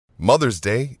Mother's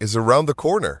Day is around the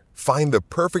corner. Find the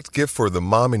perfect gift for the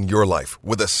mom in your life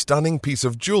with a stunning piece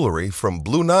of jewelry from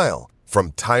Blue Nile.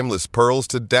 From timeless pearls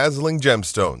to dazzling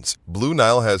gemstones, Blue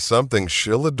Nile has something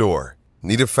she'll adore.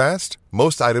 Need it fast?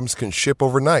 Most items can ship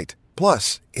overnight.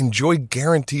 Plus, enjoy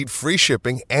guaranteed free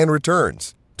shipping and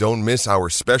returns. Don't miss our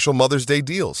special Mother's Day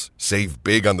deals. Save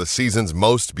big on the season's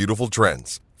most beautiful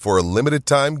trends. For a limited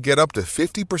time, get up to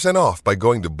 50% off by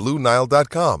going to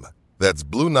BlueNile.com. That's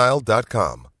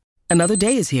BlueNile.com. Another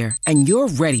day is here, and you're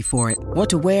ready for it. What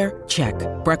to wear? Check.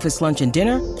 Breakfast, lunch, and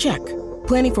dinner? Check.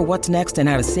 Planning for what's next and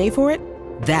how to save for it?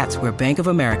 That's where Bank of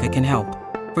America can help.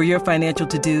 For your financial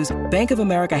to-dos, Bank of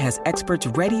America has experts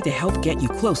ready to help get you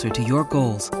closer to your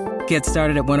goals. Get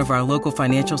started at one of our local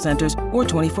financial centers or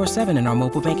 24/7 in our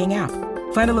mobile banking app.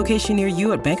 Find a location near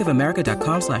you at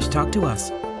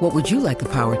bankofamerica.com/talktous. What would you like the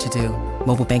power to do?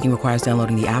 Mobile banking requires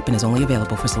downloading the app and is only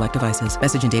available for select devices.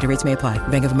 Message and data rates may apply.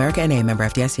 Bank of America N.A., member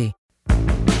FDIC.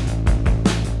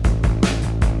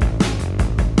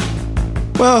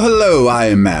 Well, hello, I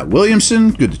am Matt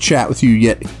Williamson. Good to chat with you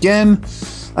yet again.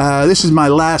 This is my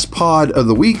last pod of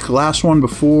the week, last one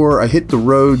before I hit the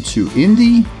road to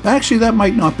Indy. Actually, that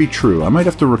might not be true. I might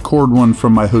have to record one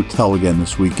from my hotel again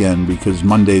this weekend because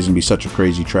Monday's going to be such a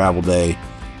crazy travel day.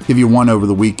 Give you one over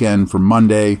the weekend for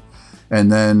Monday,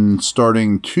 and then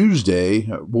starting Tuesday,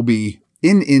 we'll be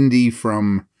in Indy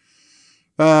from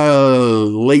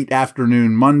late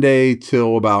afternoon Monday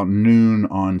till about noon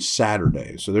on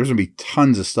Saturday. So there's going to be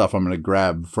tons of stuff I'm going to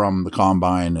grab from the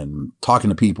combine and talking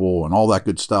to people and all that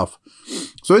good stuff.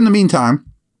 So in the meantime,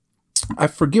 I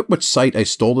forget which site I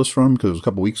stole this from because it was a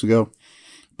couple weeks ago,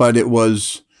 but it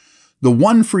was the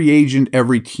one free agent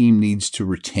every team needs to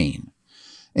retain.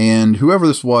 And whoever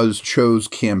this was chose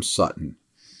Cam Sutton.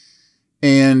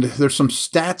 And there's some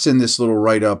stats in this little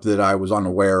write-up that I was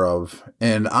unaware of,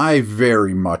 and I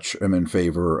very much am in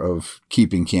favor of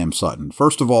keeping Cam Sutton.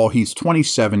 First of all, he's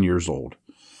 27 years old.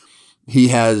 He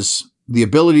has the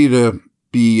ability to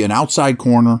be an outside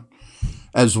corner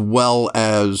as well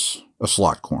as a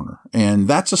slot corner, and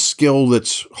that's a skill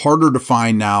that's harder to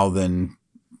find now than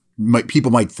people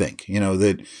might think. You know,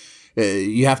 that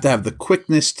you have to have the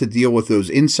quickness to deal with those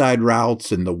inside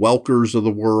routes and the Welkers of the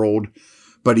world.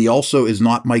 But he also is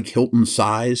not Mike Hilton's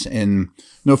size. And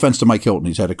no offense to Mike Hilton,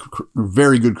 he's had a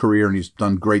very good career and he's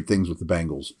done great things with the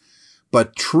Bengals.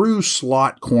 But true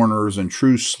slot corners and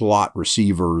true slot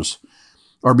receivers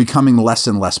are becoming less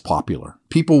and less popular.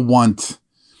 People want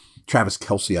Travis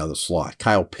Kelce out of the slot,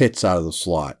 Kyle Pitts out of the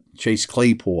slot, Chase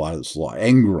Claypool out of the slot,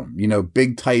 Ingram,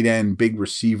 big tight end, big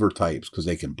receiver types because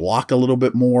they can block a little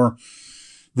bit more.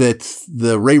 That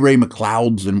the Ray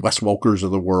McLeods and Wes Welkers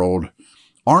of the world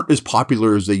aren't as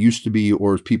popular as they used to be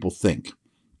or as people think.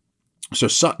 So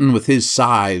Sutton, with his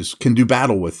size, can do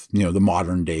battle with, the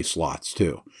modern day slots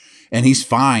too. And he's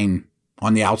fine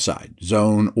on the outside,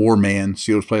 zone or man.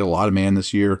 Steelers played a lot of man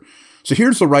this year. So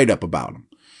here's the write-up about him.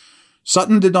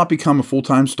 Sutton did not become a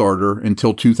full-time starter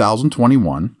until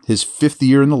 2021, his fifth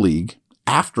year in the league,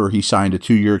 after he signed a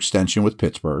 2-year extension with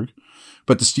Pittsburgh.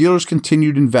 But the Steelers'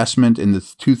 continued investment in the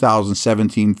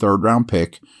 2017 third-round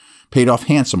pick paid off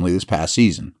handsomely this past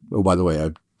season. Oh, by the way,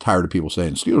 I'm tired of people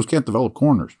saying Steelers can't develop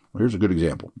corners. Well, here's a good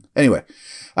example. Anyway,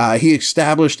 he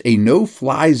established a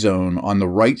no-fly zone on the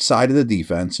right side of the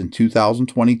defense in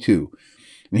 2022.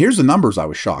 And here's the numbers I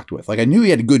was shocked with. I knew he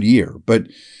had a good year, but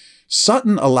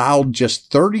Sutton allowed just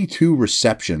 32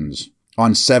 receptions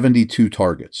on 72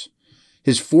 targets.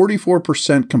 His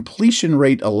 44% completion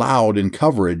rate allowed in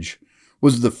coverage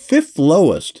was the fifth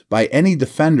lowest by any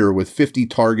defender with 50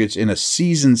 targets in a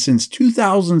season since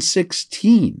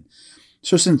 2016.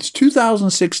 So since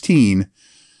 2016,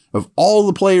 of all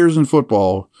the players in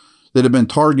football that have been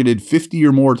targeted 50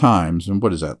 or more times, and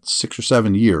what is that, 6 or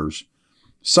 7 years,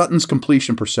 Sutton's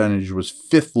completion percentage was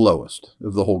fifth lowest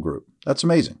of the whole group. That's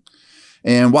amazing.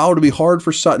 And while it would be hard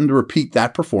for Sutton to repeat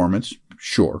that performance,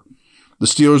 sure, the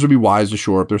Steelers would be wise to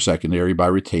shore up their secondary by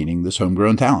retaining this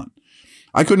homegrown talent.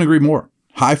 I couldn't agree more.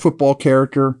 High football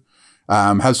character,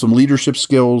 has some leadership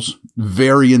skills,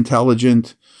 very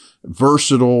intelligent,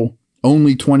 versatile,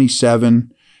 only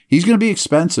 27. He's going to be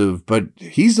expensive, but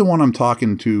he's the one I'm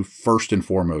talking to first and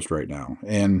foremost right now.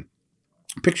 And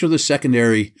picture the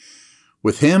secondary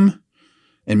with him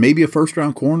and maybe a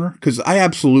first-round corner, because I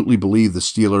absolutely believe the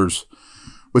Steelers,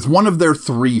 with one of their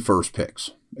 3 first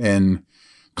picks, and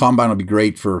Combine will be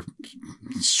great for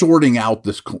sorting out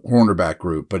this cornerback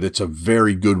group, but it's a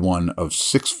very good one of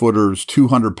 6-footers,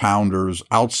 200-pounders,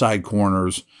 outside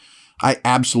corners. I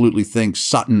absolutely think,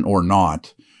 Sutton or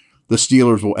not, the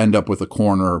Steelers will end up with a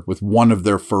corner with one of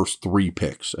their first 3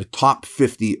 picks, a top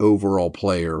 50 overall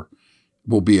player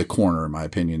will be a corner, in my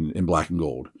opinion, in black and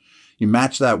gold. You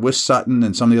match that with Sutton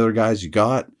and some of the other guys you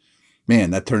got,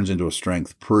 man, that turns into a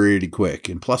strength pretty quick.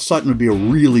 And plus, Sutton would be a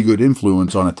really good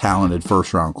influence on a talented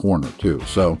first-round corner, too.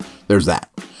 So there's that.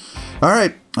 All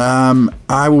right.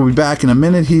 I will be back in a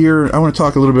minute here. I want to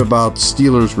talk a little bit about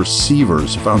Steelers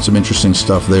receivers. I found some interesting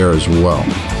stuff there as well.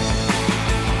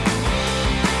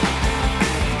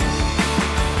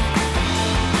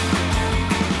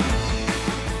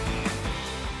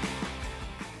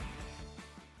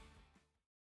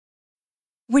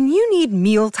 When you need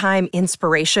mealtime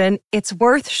inspiration, it's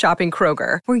worth shopping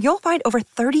Kroger, where you'll find over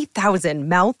 30,000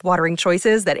 mouth-watering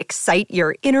choices that excite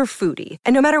your inner foodie.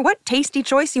 And no matter what tasty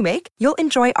choice you make, you'll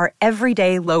enjoy our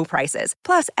everyday low prices,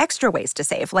 plus extra ways to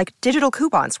save, like digital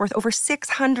coupons worth over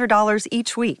 $600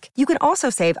 each week. You can also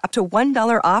save up to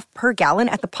 $1 off per gallon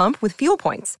at the pump with fuel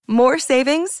points. More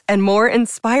savings and more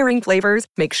inspiring flavors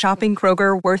make shopping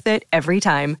Kroger worth it every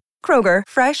time. Kroger,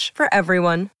 fresh for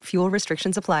everyone. Fuel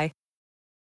restrictions apply.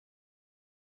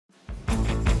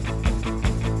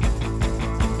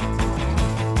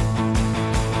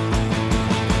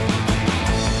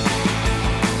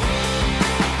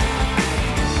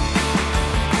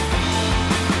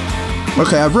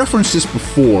 Okay, I've referenced this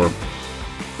before,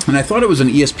 and I thought it was an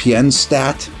ESPN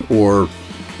stat or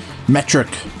metric,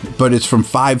 but it's from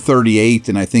 538,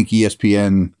 and I think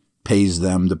ESPN pays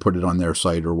them to put it on their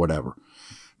site or whatever.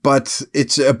 But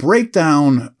it's a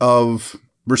breakdown of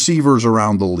receivers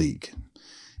around the league,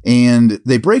 and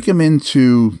they break them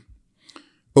into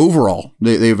overall.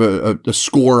 They have a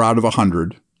score out of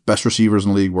 100, best receivers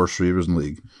in the league, worst receivers in the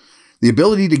league. The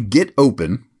ability to get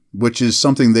open, which is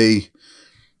something they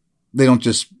don't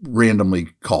just randomly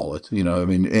call it, I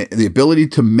mean, the ability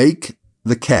to make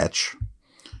the catch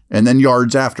and then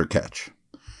yards after catch.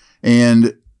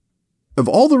 And of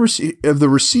all the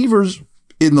receivers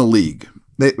in the league,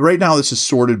 right now this is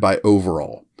sorted by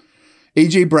overall.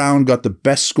 A.J. Brown got the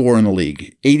best score in the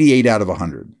league, 88 out of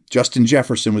 100. Justin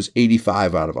Jefferson was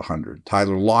 85 out of 100.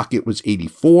 Tyler Lockett was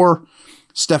 84.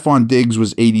 Stephon Diggs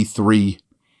was 83.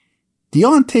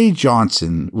 Deontay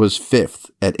Johnson was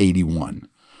 5th at 81.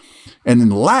 And then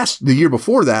the year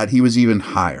before that, he was even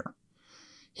higher.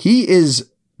 He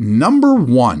is number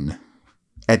 1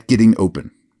 at getting open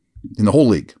in the whole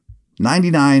league.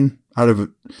 99 out of it.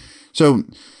 So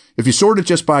if you sort it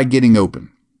just by getting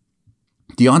open,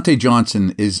 Deontay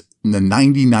Johnson is in the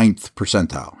 99th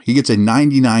percentile. He gets a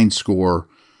 99 score.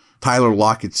 Tyler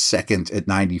Lockett's second at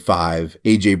 95.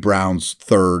 A.J. Brown's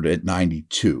third at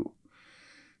 92.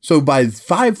 So by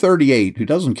 538, who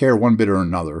doesn't care one bit or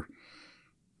another,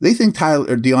 they think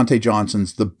Deontay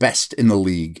Johnson's the best in the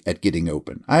league at getting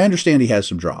open. I understand he has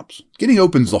some drops. Getting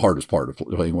open's the hardest part of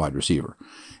playing wide receiver.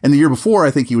 And the year before,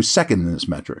 I think he was second in this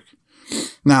metric.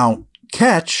 Now,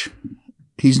 catch,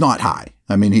 he's not high.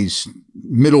 I mean, he's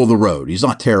middle of the road. He's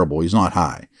not terrible. He's not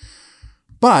high.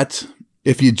 But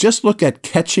if you just look at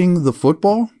catching the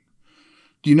football,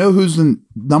 do you know who's the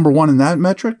number 1 in that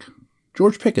metric?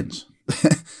 George Pickens.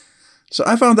 So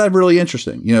I found that really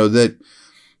interesting, that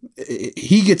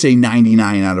he gets a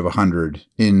 99 out of 100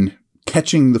 in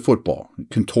catching the football,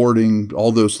 contorting,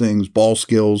 all those things, ball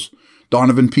skills.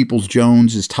 Donovan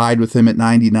Peoples-Jones is tied with him at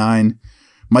 99.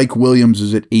 Mike Williams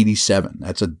is at 87.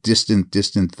 That's a distant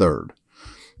third.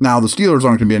 Now, the Steelers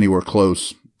aren't going to be anywhere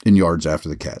close in yards after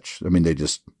the catch. I mean, they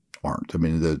just aren't. I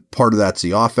mean, the part of that's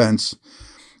the offense.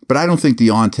 But I don't think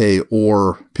Deontay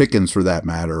or Pickens, for that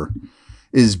matter,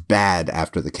 is bad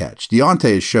after the catch.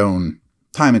 Deontay has shown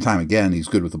time and time again he's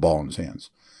good with the ball in his hands.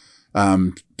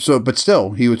 But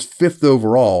still, he was 5th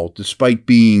overall, despite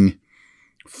being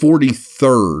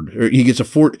 43rd. Or he gets a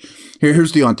 40.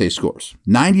 Here's Deontay's scores: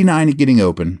 99 at getting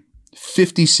open,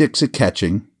 56 at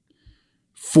catching,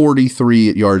 43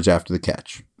 at yards after the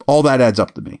catch. All that adds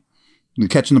up to me. The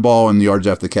catching the ball and the yards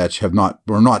after the catch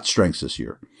were not strengths this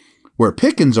year. Where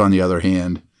Pickens, on the other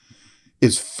hand,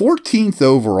 is 14th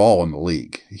overall in the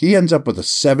league. He ends up with a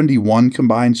 71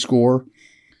 combined score,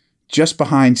 just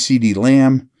behind CeeDee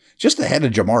Lamb, just ahead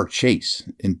of Jamar Chase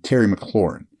and Terry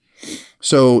McLaurin.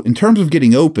 So in terms of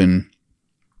getting open,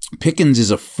 Pickens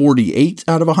is a 48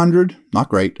 out of 100. Not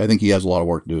great. I think he has a lot of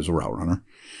work to do as a route runner.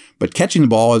 But catching the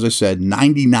ball, as I said,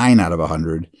 99 out of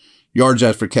 100. Yards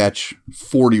after catch,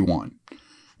 41.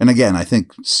 And again, I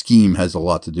think scheme has a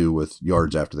lot to do with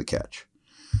yards after the catch.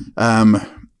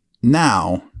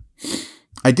 Now,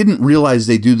 I didn't realize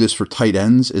they do this for tight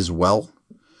ends as well.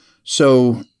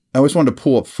 So I always wanted to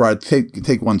pull up,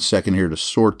 take 1 second here to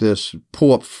sort this,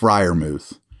 pull up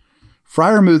Freiermuth.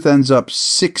 Freiermuth ends up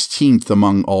 16th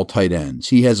among all tight ends.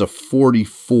 He has a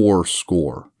 44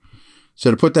 score.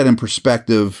 So to put that in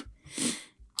perspective,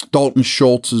 Dalton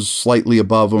Schultz is slightly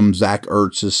above him. Zach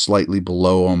Ertz is slightly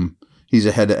below him. He's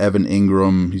ahead of Evan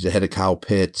Ingram. He's ahead of Kyle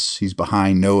Pitts. He's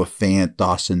behind Noah Fant,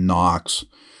 Dawson Knox.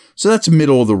 So that's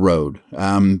middle of the road.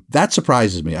 That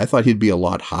surprises me. I thought he'd be a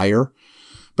lot higher.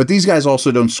 But these guys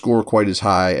also don't score quite as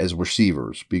high as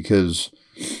receivers because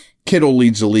Kittle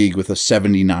leads the league with a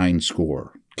 79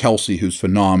 score. Kelsey, who's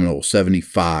phenomenal,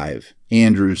 75.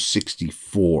 Andrews,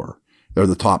 64. They're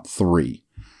the top three.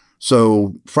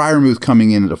 So Freiermuth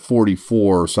coming in at a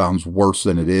 44 sounds worse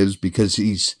than it is because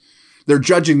they're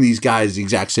judging these guys the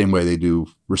exact same way they do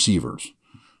receivers.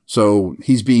 So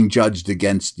he's being judged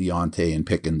against Deontay and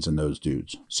Pickens and those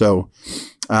dudes. So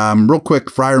real quick,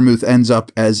 Freiermuth ends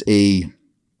up as a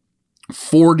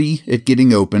 40 at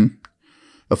getting open,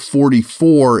 a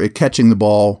 44 at catching the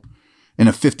ball, and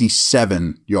a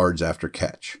 57 yards after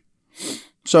catch.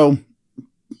 So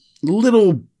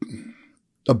little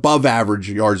above average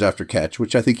yards after catch,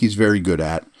 which I think he's very good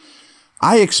at.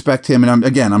 I expect him, and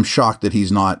I'm shocked that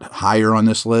he's not higher on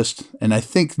this list. And I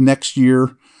think next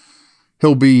year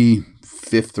he'll be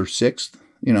 5th or 6th,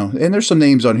 and there's some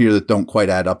names on here that don't quite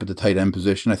add up at the tight end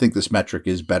position. I think this metric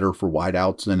is better for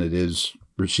wideouts than it is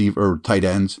receiver or tight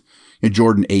ends.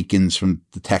 Jordan Akins from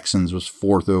the Texans was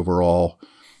 4th overall.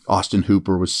 Austin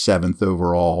Hooper was 7th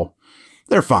overall.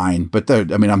 They're fine, but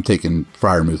I'm taking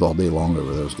Freiermuth all day long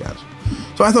over those guys.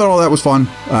 So I thought all that was fun.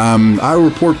 I will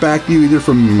report back to you either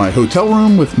from my hotel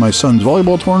room with my son's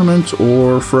volleyball tournament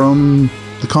or from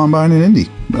the Combine in Indy.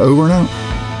 Over and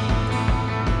out.